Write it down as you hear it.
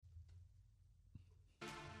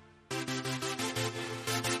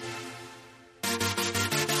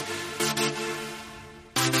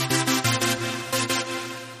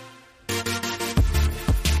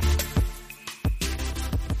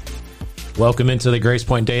Welcome into the Grace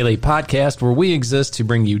Point Daily podcast, where we exist to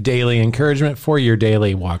bring you daily encouragement for your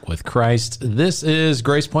daily walk with Christ. This is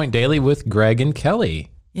Grace Point Daily with Greg and Kelly.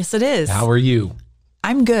 Yes, it is. How are you?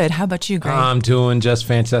 I'm good. How about you, Greg? I'm doing just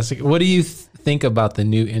fantastic. What do you think about the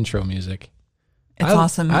new intro music? It's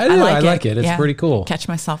awesome. I like it. It's pretty cool. Catch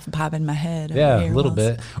myself bobbing my head. Yeah, a little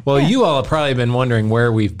bit. Well, you all have probably been wondering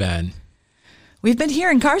where we've been. We've been here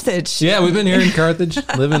in Carthage. Yeah, we've been here in Carthage,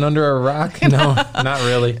 living under a rock. No, not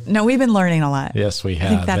really. No, we've been learning a lot. Yes, we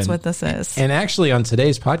have. I think that's what this is. And actually, on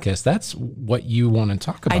today's podcast, that's what you want to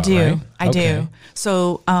talk about, I do. right? I do.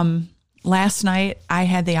 So last night, I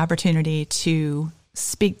had the opportunity to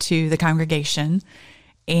speak to the congregation,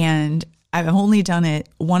 and I've only done it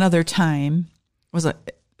one other time. It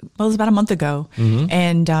was about a month ago. Mm-hmm.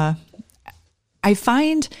 And I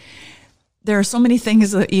find there are so many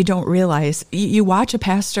things that you don't realize. You watch a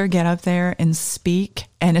pastor get up there and speak,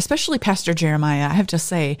 and especially Pastor Jeremiah, I have to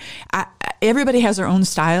say, everybody has their own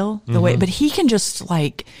style, way, but he can just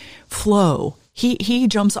like flow. He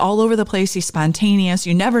jumps all over the place. He's spontaneous.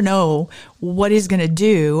 You never know what he's going to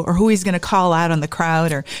do or who he's going to call out on the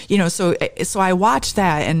crowd, or So I watch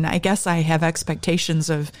that, and I guess I have expectations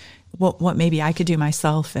of what maybe I could do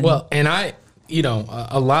myself. And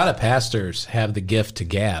a lot of pastors have the gift to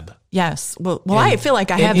gab. Yes. Well, I feel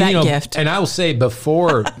like I have that gift. And I will say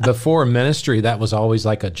before ministry, that was always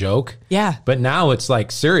like a joke. Yeah. But now it's like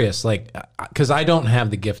serious, like, because I don't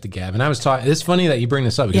have the gift to gab. And I was talking, it's funny that you bring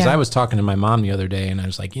this up, because I was talking to my mom the other day, and I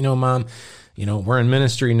was like, Mom, we're in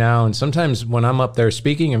ministry now. And sometimes when I'm up there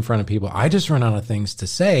speaking in front of people, I just run out of things to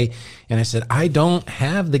say. And I said, I don't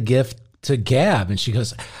have the gift to gab. And she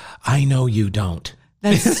goes, I know you don't.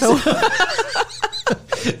 That's so.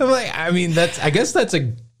 I'm like, I guess that's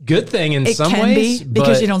a good thing in some ways.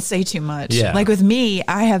 Because you don't say too much. Yeah. Like with me,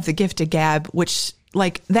 I have the gift to gab, which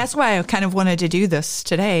that's why I kind of wanted to do this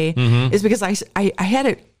today, is because I had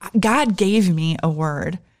it. God gave me a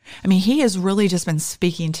word. He has really just been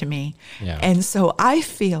speaking to me. Yeah. And so I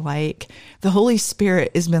feel like the Holy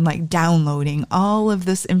Spirit has been like downloading all of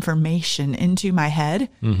this information into my head.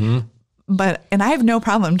 Mm-hmm. And I have no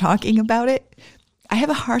problem talking about it. I have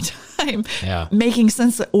a hard time making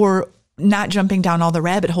sense or not jumping down all the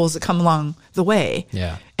rabbit holes that come along the way.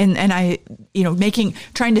 Yeah. And I,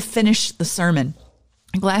 trying to finish the sermon.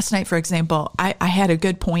 Like last night, for example, I had a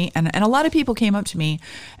good point, and a lot of people came up to me,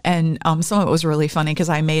 and some of it was really funny because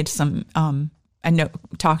I made some,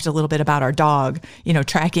 talked a little bit about our dog,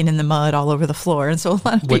 tracking in the mud all over the floor. And so a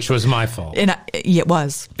lot of which was my fault. And it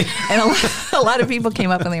was. And a lot of people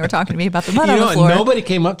came up and they were talking to me about the mud on the floor. Nobody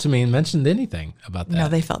came up to me and mentioned anything about that. No,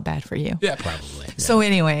 they felt bad for you. Yeah, probably. Yeah. So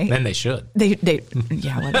anyway. Then they should. They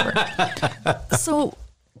whatever. So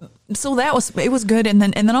it was good. And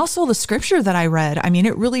then also the scripture that I read,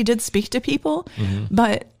 it really did speak to people,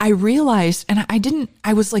 but I realized, and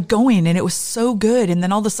I was like going, and it was so good. And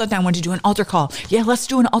then all of a sudden I wanted to do an altar call. Yeah, let's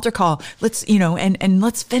do an altar call. Let's, and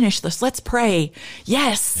let's finish this. Let's pray.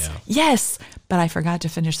 Yes. Yeah. Yes. But I forgot to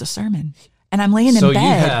finish the sermon. And I'm laying in bed. So you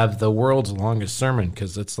have the world's longest sermon,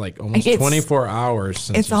 because it's like almost 24 hours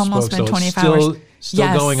since it's almost been 24 hours.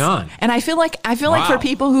 Still going on. And I feel like for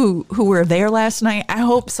people who were there last night, I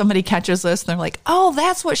hope somebody catches this and they're like, oh,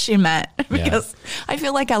 that's what she meant. Because I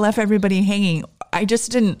feel like I left everybody hanging. I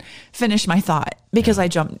just didn't finish my thought because I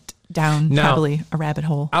jumped down probably a rabbit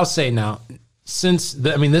hole. I'll say now, since,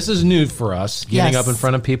 this is new for us, getting up in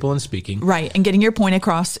front of people and speaking. Right, and getting your point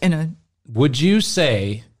across Would you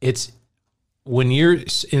say it's, when you're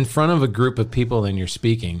in front of a group of people and you're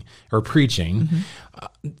speaking or preaching,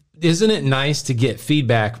 isn't it nice to get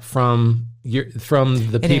feedback from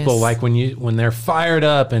the people, like when they're fired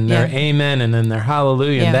up and they're amen and then they're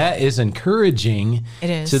hallelujah? Yeah. That is encouraging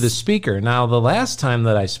to the speaker. Now, the last time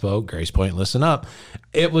that I spoke, Grace Point, listen up,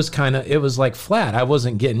 it was like flat. I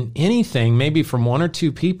wasn't getting anything, maybe from one or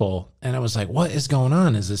two people, and I was like, what is going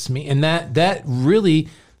on? Is this me? And that really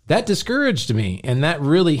discouraged me, and that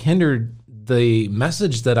really hindered the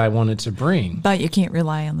message that I wanted to bring. But you can't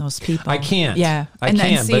rely on those people. I can't. Yeah. I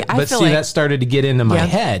can't. But see, that started to get into my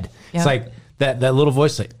head. It's like that little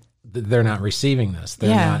voice, like, they're not receiving this.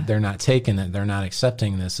 They're not taking it. They're not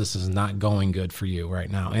accepting this. This is not going good for you right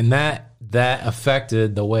now. And that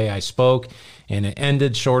affected the way I spoke, and it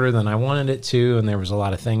ended shorter than I wanted it to. And there was a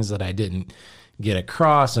lot of things that I didn't get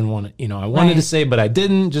across and I wanted to say, but I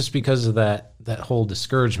didn't, just because of that whole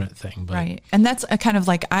discouragement thing. But. Right. And that's a kind of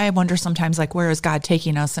like, I wonder sometimes, like, where is God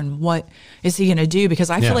taking us and what is he going to do? Because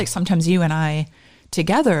I feel like sometimes you and I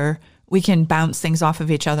together, we can bounce things off of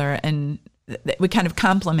each other, and we kind of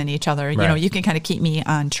complement each other. Right. You can kind of keep me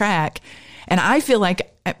on track. And I feel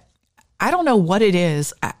like, I don't know what it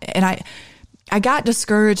is. And I got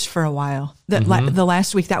discouraged for a while. The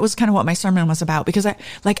last week, that was kind of what my sermon was about, because I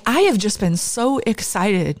have just been so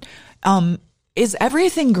excited. Is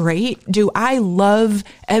everything great? Do I love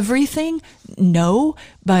everything? No,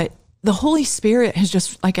 but the Holy Spirit has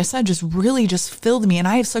just, like I said, just really just filled me. And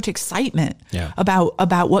I have such excitement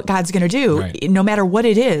about what God's going to do, no matter what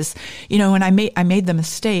it is, and I made the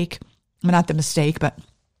mistake, well, not the mistake, but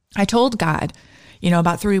I told God,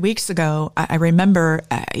 about 3 weeks ago, I remember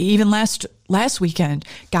even last weekend,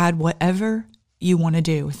 God, whatever you want to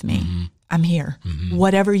do with me, I'm here,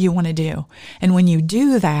 whatever you want to do. And when you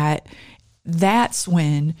do that, that's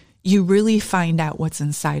when you really find out what's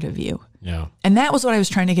inside of you. Yeah. And that was what I was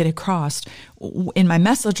trying to get across. In my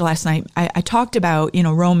message last night, I talked about,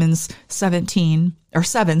 Romans 17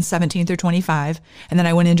 through 25. And then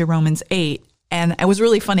I went into Romans 8. And it was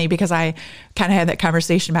really funny because I kind of had that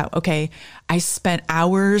conversation about, okay, I spent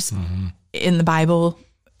hours in the Bible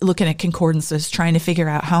looking at concordances, trying to figure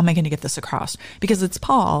out how am I going to get this across? Because it's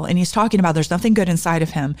Paul, and he's talking about there's nothing good inside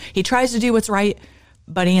of him. He tries to do what's right,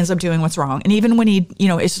 but he ends up doing what's wrong. And even when he,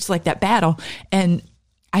 it's just like that battle. And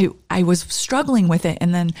I was struggling with it.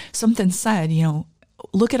 And then something said,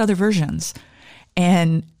 look at other versions.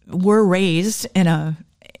 And we're raised in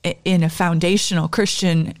a foundational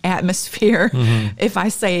Christian atmosphere. If I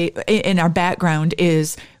say in our background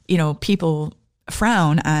is, people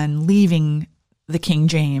frown on leaving the King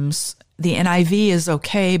James. The NIV is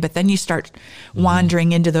okay, but then you start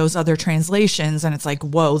wandering into those other translations and it's like,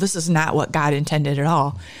 whoa, this is not what God intended at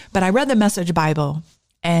all. But I read the Message Bible,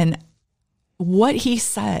 and what he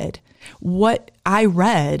said, what I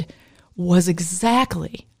read was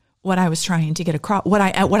exactly what I was trying to get across, what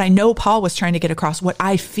I know Paul was trying to get across, what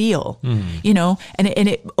I feel, and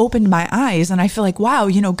it opened my eyes, and I feel like, wow,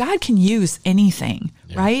 God can use anything,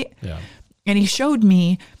 right? Yeah. And he showed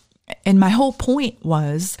me, and my whole point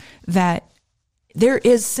was that there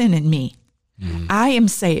is sin in me. I am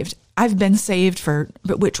saved. I've been saved for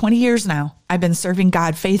 20 years now. I've been serving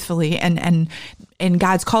God faithfully, and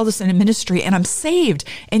God's called us into ministry, and I'm saved,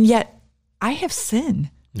 and yet I have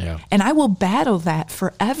sin. Yeah. And I will battle that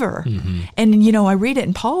forever. And, I read it,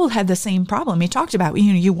 and Paul had the same problem. He talked about,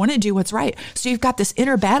 you want to do what's right. So you've got this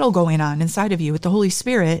inner battle going on inside of you with the Holy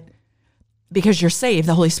Spirit, because you're saved.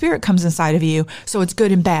 The Holy Spirit comes inside of you. So it's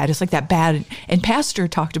good and bad. It's like that bad. And Pastor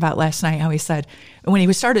talked about last night how he said, when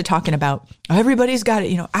he started talking about, everybody's got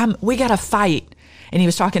it, we got to fight. And he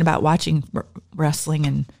was talking about watching wrestling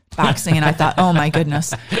and boxing. And I thought, oh my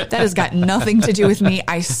goodness, that has got nothing to do with me.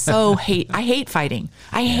 I hate fighting.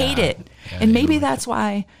 I hate it. Yeah, and maybe that's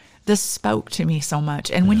why this spoke to me so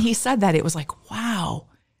much. And when he said that, it was like, wow,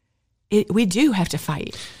 we do have to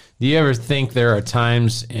fight. Do you ever think there are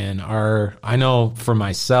times I know for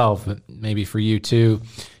myself, but maybe for you too,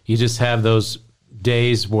 you just have those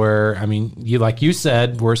days where, like you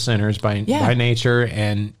said, we're sinners by nature,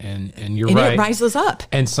 and you're right. And it rises up.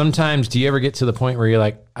 And sometimes, do you ever get to the point where you're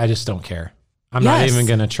like, I just don't care. I'm not even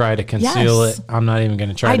going to try to conceal it. I'm not even going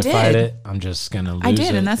to try to fight it. I'm just going to lose it. I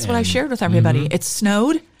did, and that's what I shared with everybody. It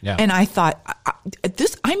snowed, and I thought,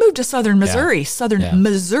 I moved to southern Missouri,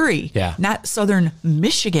 Missouri, not southern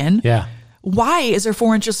Michigan. Yeah. Why is there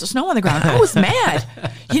 4 inches of snow on the ground? I was mad,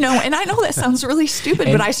 and I know that sounds really stupid,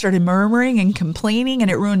 but I started murmuring and complaining, and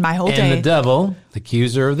it ruined my whole day. And the devil, the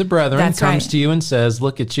accuser of the brethren, comes to you and says,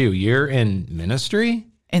 look at you, you're in ministry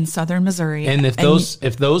in southern Missouri. And if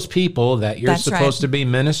those people that you're supposed to be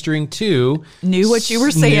ministering to knew what you were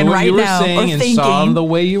saying right now, or and thinking, saw the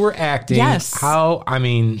way you were acting,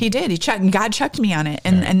 he did. He checked, and God checked me on it,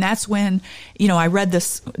 and that's when I read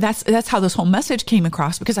this. That's how this whole message came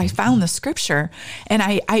across, because I found the scripture, and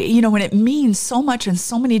I and it means so much and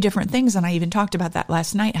so many different things. And I even talked about that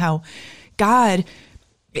last night. How God.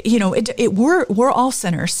 We're all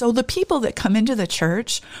sinners. So the people that come into the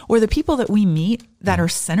church, or the people that we meet that are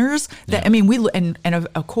sinners,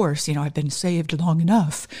 of course, I've been saved long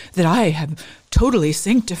enough that I have totally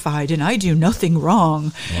sanctified and I do nothing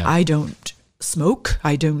wrong. Yeah. I don't smoke.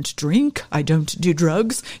 I don't drink. I don't do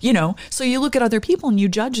drugs, So you look at other people and you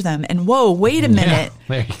judge them, and whoa, wait a minute.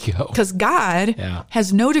 There you go. Because God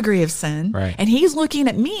has no degree of sin, right. And he's looking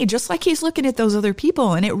at me just like he's looking at those other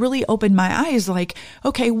people. And it really opened my eyes, like,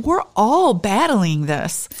 okay, we're all battling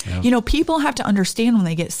this. Yeah. People have to understand when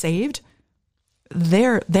they get saved,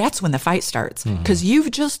 that's when the fight starts. Because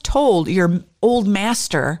you've just told your old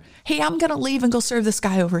master, hey, I'm going to leave and go serve this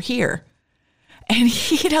guy over here. And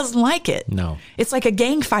he doesn't like it. No. It's like a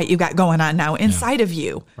gang fight you got going on now inside of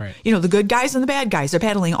you. Right. The good guys and the bad guys are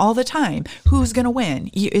battling all the time. Who's going to win?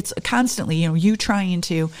 It's constantly, you trying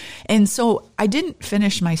to. And so I didn't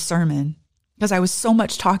finish my sermon because I was so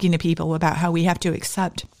much talking to people about how we have to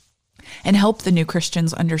accept and help the new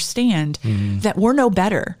Christians understand that we're no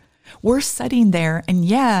better. We're sitting there and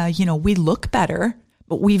we look better,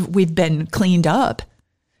 but we've been cleaned up.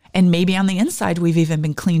 And maybe on the inside, we've even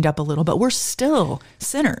been cleaned up a little, but we're still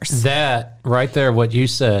sinners. That right there, what you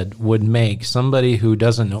said, would make somebody who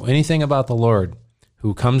doesn't know anything about the Lord,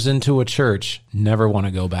 who comes into a church, never want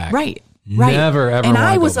to go back. Right. Never, ever. And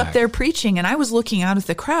I was go up back. there preaching, and I was looking out at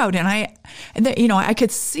the crowd, and I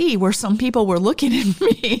could see where some people were looking at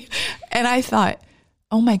me, and I thought,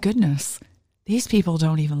 oh my goodness, these people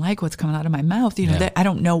don't even like what's coming out of my mouth. I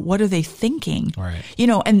don't know, what are they thinking? Right.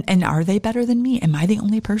 And are they better than me? Am I the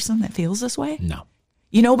only person that feels this way? No.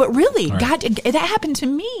 But really, Right. God, that happened to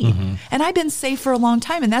me. And I've been saved for a long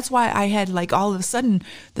time. And that's why I had all of a sudden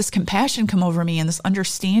this compassion come over me and this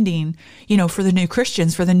understanding, for the new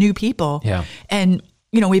Christians, for the new people. Yeah. And,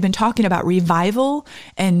 we've been talking about revival,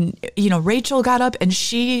 and, Rachel got up and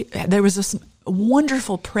there was this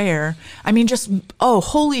wonderful prayer. I mean, just,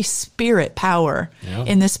 Holy Spirit power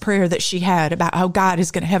in this prayer that she had about how God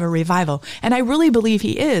is going to have a revival. And I really believe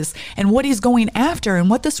he is. And what he's going after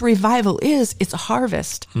and what this revival is, it's a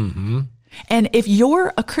harvest. Mm-hmm. And if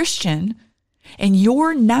you're a Christian and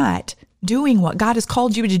you're not doing what God has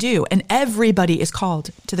called you to do, and everybody is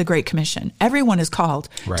called to the Great Commission, everyone is called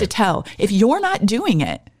to tell. If you're not doing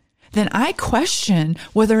it, then I question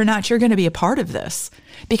whether or not you're going to be a part of this,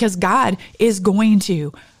 because God is going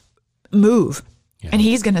to move and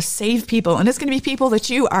he's going to save people. And it's going to be people that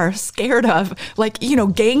you are scared of, like,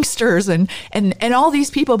 gangsters and all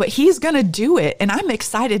these people, but he's going to do it. And I'm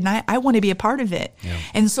excited and I want to be a part of it. Yeah.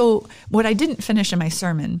 And so what I didn't finish in my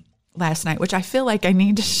sermon last night, which I feel like I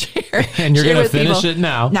need to share. And you're going to finish it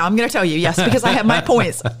now. Now I'm going to tell you, yes, because I have my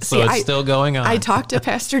points. So it's still going on. I talked to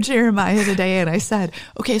Pastor Jeremiah today and I said,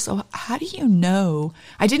 okay, so how do you know?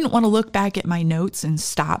 I didn't want to look back at my notes and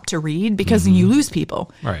stop to read, because then you lose people,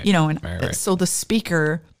 right. And so the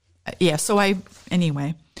speaker, so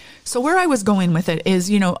where I was going with it is,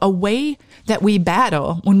 a way that we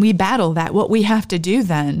battle, when we battle that, what we have to do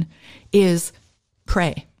then is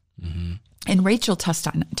pray. Mm-hmm. And Rachel touched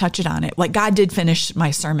on it. Like, God did finish my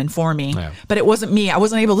sermon for me, but it wasn't me. I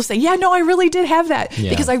wasn't able to say, I really did have that,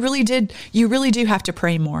 because I really did. You really do have to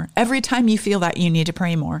pray more. Every time you feel that, you need to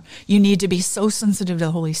pray more. You need to be so sensitive to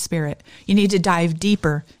the Holy Spirit. You need to dive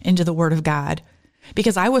deeper into the Word of God,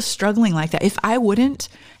 because I was struggling like that. If I wouldn't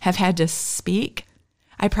have had to speak,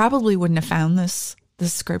 I probably wouldn't have found this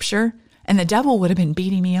scripture, and the devil would have been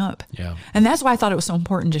beating me up. Yeah. And that's why I thought it was so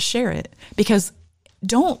important to share it, because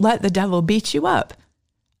don't let the devil beat you up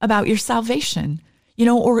about your salvation,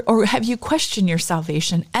 or have you questioned your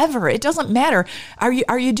salvation ever? It doesn't matter. Are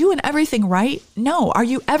you doing everything right? No. Are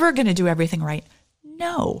you ever going to do everything right?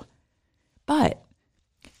 No. But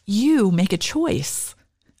you make a choice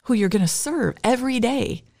who you're going to serve every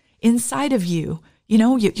day inside of you.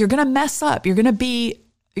 You're going to mess up. You're going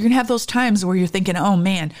to have those times where you're thinking, oh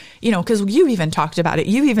man, because you even talked about it.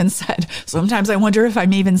 You even said, sometimes I wonder if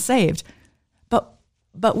I'm even saved.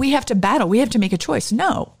 But we have to battle. We have to make a choice.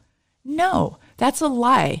 No, that's a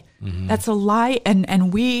lie. Mm-hmm. That's a lie.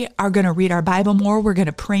 And we are going to read our Bible more. We're going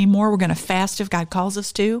to pray more. We're going to fast if God calls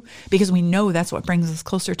us to, because we know that's what brings us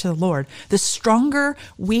closer to the Lord. The stronger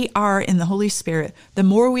we are in the Holy Spirit, the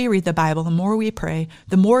more we read the Bible, the more we pray,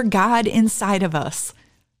 the more God inside of us,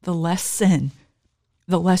 the less sin,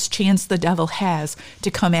 the less chance the devil has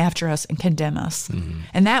to come after us and condemn us. Mm-hmm.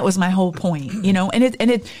 And that was my whole point,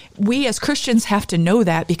 and we as Christians have to know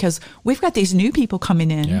that, because we've got these new people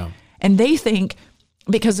coming in and they think,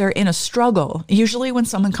 because they're in a struggle, usually when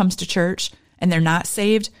someone comes to church and they're not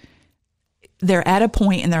saved, they're at a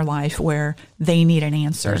point in their life where they need an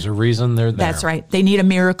answer. There's a reason they're there. That's right. They need a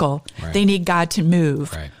miracle. Right. They need God to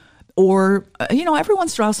move. Right. Or, every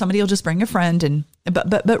once in a while, somebody will just bring a friend,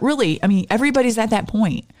 but really, everybody's at that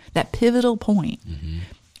point, that pivotal point. Mm-hmm.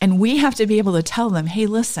 And we have to be able to tell them, hey,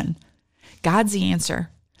 listen, God's the answer,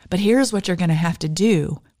 but here's what you're going to have to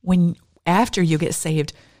do after you get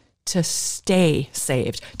saved, to stay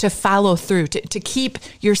saved, to follow through, to keep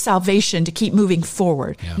your salvation, to keep moving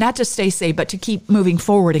forward, not to stay saved, but to keep moving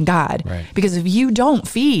forward in God. Right. Because if you don't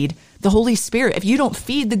feed the Holy Spirit, if you don't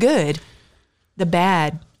feed the good, the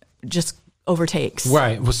bad just overtakes.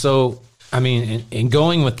 Right. Well, so, in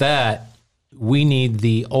going with that, we need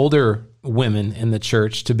the older women in the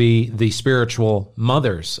church to be the spiritual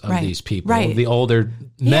mothers of these people, the older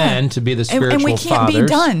men to be the spiritual fathers. And we can't be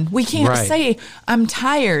done. We can't say, I'm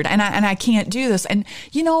tired and I can't do this. And,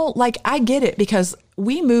 I get it, because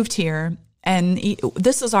we moved here and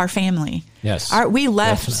this is our family. Yes. We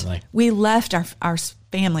left our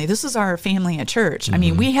family. This is our family at church.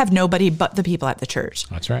 Mm-hmm. We have nobody but the people at the church.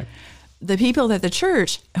 That's right. the people at the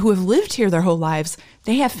church who have lived here their whole lives,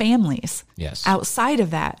 they have families Yes. outside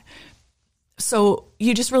of that. So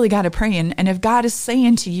you just really got to pray. And if God is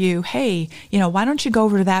saying to you, hey, why don't you go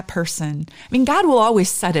over to that person? I mean, God will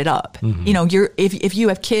always set it up. If you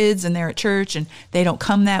have kids and they're at church and they don't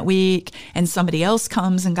come that week and somebody else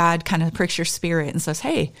comes and God kind of pricks your spirit and says,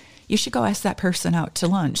 hey, you should go ask that person out to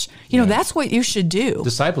lunch. That's what you should do.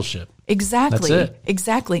 Discipleship. Exactly. That's it.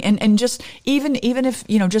 Exactly. And just even if,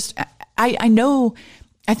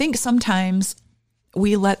 I think sometimes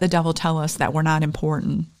we let the devil tell us that we're not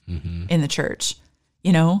important in the church,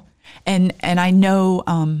 and I know,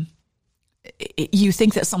 you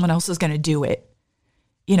think that someone else is going to do it,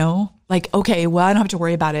 like, okay, well, I don't have to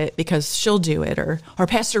worry about it because she'll do it, or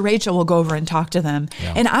Pastor Rachel will go over and talk to them.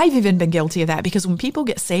 Yeah. And I've even been guilty of that, because when people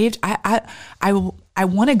get saved, I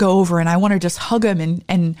want to go over and I want to just hug them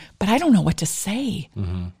but I don't know what to say.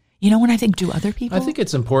 When I think, do other people? I think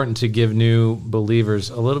it's important to give new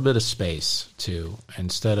believers a little bit of space too,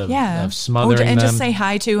 instead of smothering them. And just say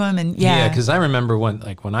hi to them. And yeah, because I remember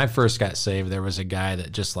when I first got saved, there was a guy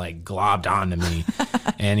that just like globbed onto me,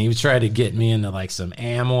 and he would try to get me into like some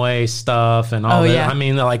Amway stuff and all that. Yeah. I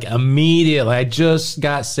mean, like immediately, I just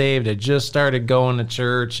got saved. I just started going to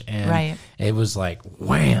church, and it was like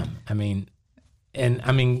wham.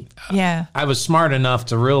 I was smart enough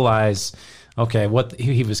to realize, okay, what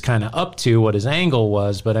he was kind of up to, what his angle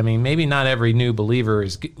was, but I mean, maybe not every new believer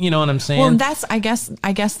is, you know what I'm saying? Well, I guess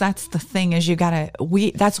that's the thing, is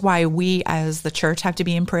that's why we as the church have to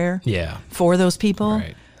be in prayer for those people.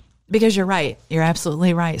 Right. Because you're right. You're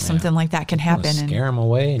absolutely right. Yeah. Something like that can happen. Scare them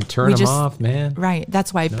away and turn them off, man. Right.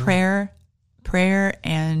 That's why prayer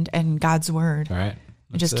and God's word. Right.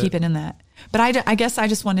 And just keep it in that. But I guess I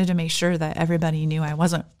just wanted to make sure that everybody knew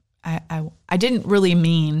I didn't really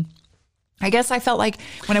mean, I guess I felt like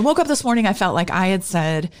when I woke up this morning, I felt like I had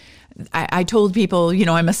said, I told people,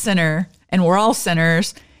 I'm a sinner and we're all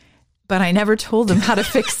sinners, but I never told them how to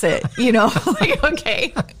fix it, like,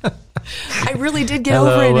 okay. I really did get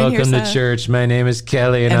over it. Welcome to church. My name is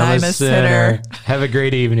Kelly and I'm a sinner. Have a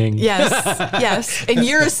great evening. Yes. And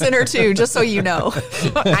you're a sinner too, just so you know.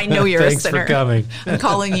 I know you're a sinner. Thanks for coming. I'm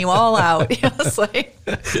calling you all out.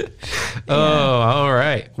 All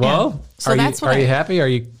right. Well, so are you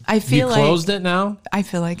happy? I feel you closed it now? I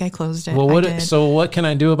feel like I closed it. Well, what can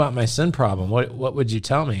I do about my sin problem? What would you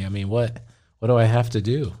tell me? I mean, what do I have to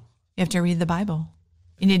do? You have to read the Bible.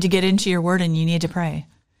 You need to get into your word and you need to pray.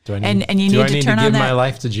 Do I need to give my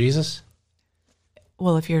life to Jesus?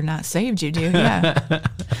 Well, if you're not saved, you do, yeah.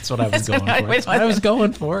 That's what I was going for. That's what I was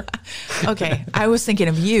going for. Okay. I was thinking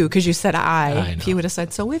of you because you said I. know. If you would have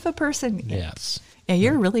said, so if a person. Yes. Yeah,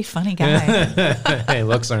 you're a really funny guy. Hey,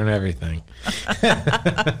 looks aren't everything.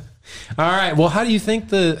 All right. Well, how do you think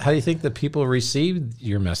the people received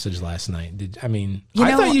your message last night? I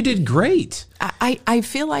thought you did great. I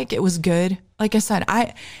feel like it was good. Like I said,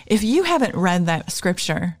 if you haven't read that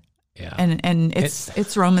scripture, and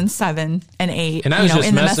it's Romans 7 and 8. And I was just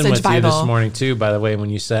in the messing Message with Bible. you this morning too, by the way,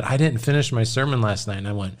 when you said I didn't finish my sermon last night, and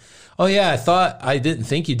I went, "Oh yeah, I didn't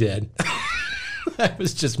think you did." I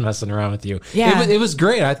was just messing around with you. Yeah, it was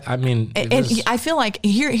great. I feel like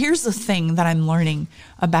here's the thing that I'm learning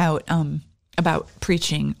about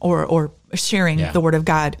preaching or sharing the word of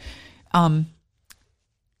God.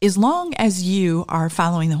 As long as you are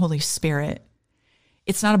following the Holy Spirit,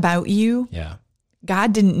 it's not about you. Yeah.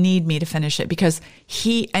 God didn't need me to finish it because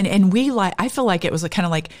I feel like it was kind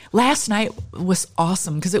of like last night was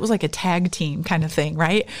awesome because it was like a tag team kind of thing,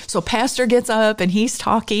 right? So pastor gets up and he's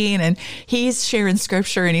talking and he's sharing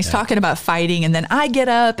scripture and he's talking about fighting. And then I get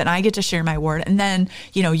up and I get to share my word. And then,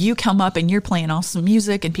 you come up and you're playing awesome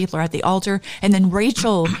music and people are at the altar. And then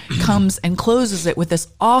Rachel comes and closes it with this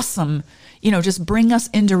awesome, just bring us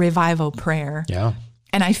into revival prayer. Yeah.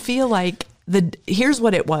 And I feel like here's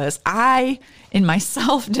what it was. I, in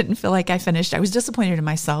myself, didn't feel like I finished. I was disappointed in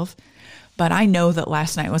myself, but I know that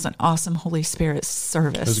last night was an awesome Holy Spirit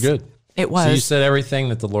service. It was good. It was. So you said everything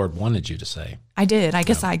that the Lord wanted you to say. I did. I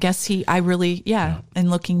guess and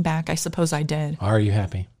looking back, I suppose I did. Are you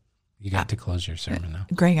happy? You got to close your sermon now.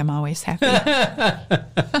 Greg, I'm always happy.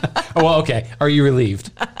 Well, okay. Are you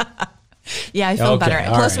relieved? Yeah, I feel better.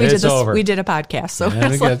 Plus, right. We did a podcast. So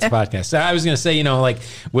it's a podcast. So I was going to say, like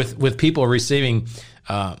with people receiving,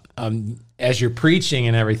 as you're preaching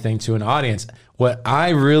and everything to an audience, what I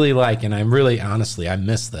really like, and I'm really honestly, I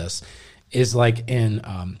miss this, is like in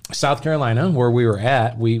South Carolina, where we were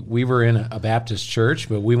at. We were in a Baptist church,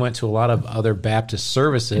 but we went to a lot of other Baptist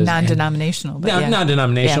services. Non-denominational.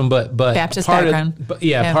 Non-denominational, but Baptist part background.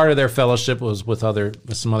 Part of their fellowship was with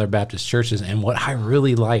some other Baptist churches. And what I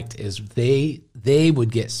really liked is they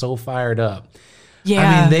would get so fired up. Yeah.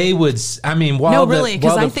 I mean, they would, while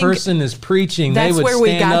the person is preaching, they would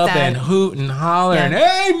stand up and hoot and holler and,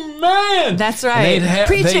 amen. That's right.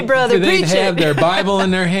 Preach it, brother. They'd have their Bible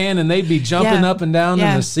in their hand and they'd be jumping up and down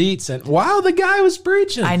in the seats. And while the guy was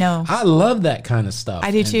preaching. I know. I love that kind of stuff.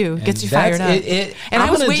 I do too. Gets you fired up. And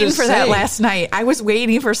I was waiting for that last night. I was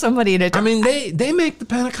waiting for somebody to. They make the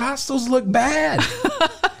Pentecostals look bad.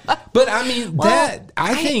 But I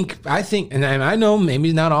think, and I know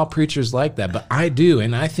maybe not all preachers like that, but I do,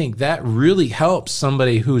 and I think that really helps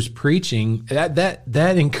somebody who's preaching.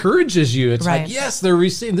 That encourages you. It's like, yes, they're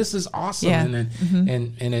receiving. This is awesome,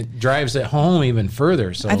 and it drives it home even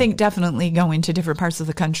further. So I think definitely going to different parts of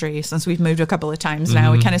the country, since we've moved a couple of times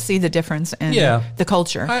now, we kind of see the difference in the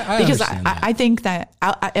culture. Because I think that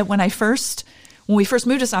when we first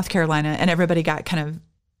moved to South Carolina, and everybody got kind of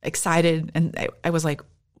excited, and I was like,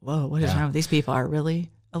 whoa, what is wrong with these people? Are really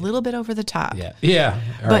a little bit over the top. Yeah.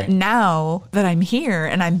 But now that I'm here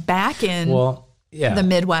and I'm back in the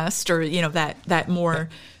Midwest, or, that more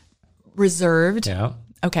reserved. Yeah.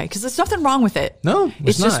 Okay. Because there's nothing wrong with it. No,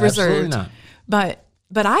 it's just reserved. Absolutely not.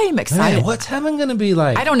 But I am excited. Man, what's heaven going to be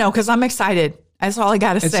like? I don't know, because I'm excited. That's all I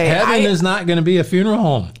got to say. Heaven is not going to be a funeral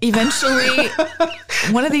home. Eventually,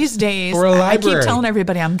 one of these days, or a library. I keep telling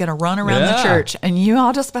everybody I'm going to run around the church, and you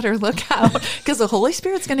all just better look out, because the Holy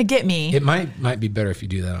Spirit's going to get me. It might be better if you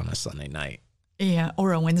do that on a Sunday night. Yeah,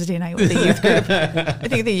 or a Wednesday night with the youth group. I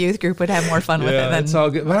think the youth group would have more fun with it than it's all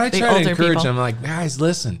good. But I try to encourage people. them, like, guys,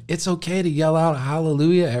 listen, it's okay to yell out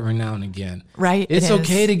hallelujah every now and again. Right. It's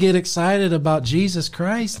okay to get excited about Jesus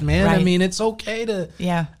Christ, man. Right. I mean, it's okay to.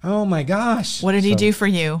 Yeah. Oh my gosh. What did he do for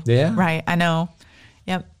you? Yeah. Right. I know.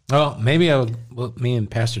 Yep. Well, maybe me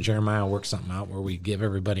and Pastor Jeremiah will work something out where we give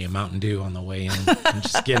everybody a Mountain Dew on the way in and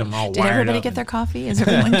just get them all wired up. Did everybody get their coffee? Is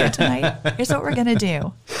everyone good tonight? Here's what we're going to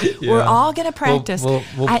do. Yeah. We're all going to practice.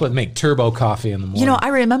 We'll make turbo coffee in the morning. I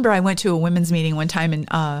remember I went to a women's meeting one time,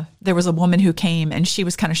 and there was a woman who came, and she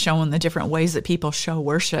was kind of showing the different ways that people show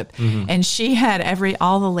worship. Mm-hmm. And she had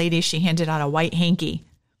all the ladies, she handed out a white hanky,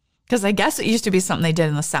 because I guess it used to be something they did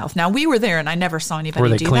in the South. Now, we were there, and I never saw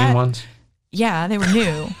anybody do that. Were they clean ones? Yeah, they were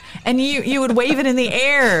new. And you would wave it in the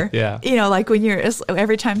air. Yeah. Like when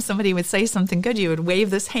every time somebody would say something good, you would wave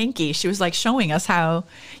this hanky. She was like showing us how,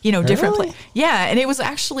 different. Really? Yeah. And it was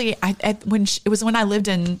actually, it was when I lived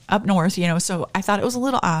up north, so I thought it was a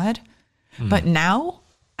little odd. But now,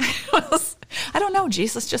 I don't know,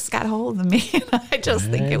 Jesus just got a hold of me. And I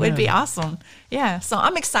just think it would be awesome. Yeah. So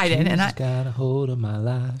I'm excited. Jesus got a hold of my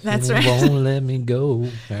life. That's and right. Won't let me go.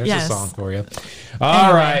 There's a song for you.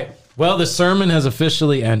 All right. Well, the sermon has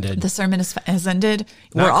officially ended. The sermon has ended.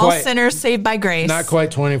 We're all sinners saved by grace. Not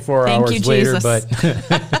quite 24 hours later, but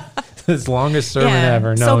it's the longest sermon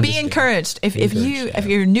ever. No, so be encouraged. If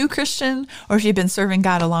you're a new Christian, or if you've been serving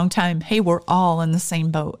God a long time, hey, we're all in the same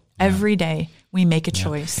boat. Every day we make a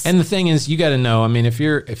choice. And the thing is, you got to know, if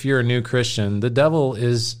you're a new Christian, the devil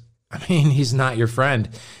is, he's not your friend.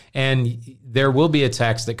 And there will be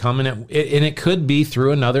attacks that come in, and it could be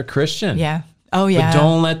through another Christian. Yeah. Oh, yeah. But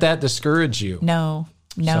don't let that discourage you. No.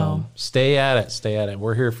 So stay at it.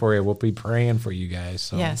 We're here for you. We'll be praying for you guys.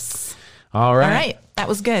 So. Yes. All right. That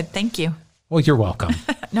was good. Thank you. Well, you're welcome.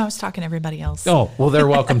 No, I was talking to everybody else. Oh, well, they're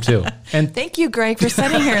welcome too. And thank you, Greg, for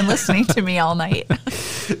sitting here and listening to me all night.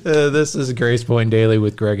 This is Grace Point Daily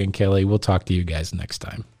with Greg and Kelly. We'll talk to you guys next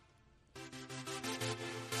time.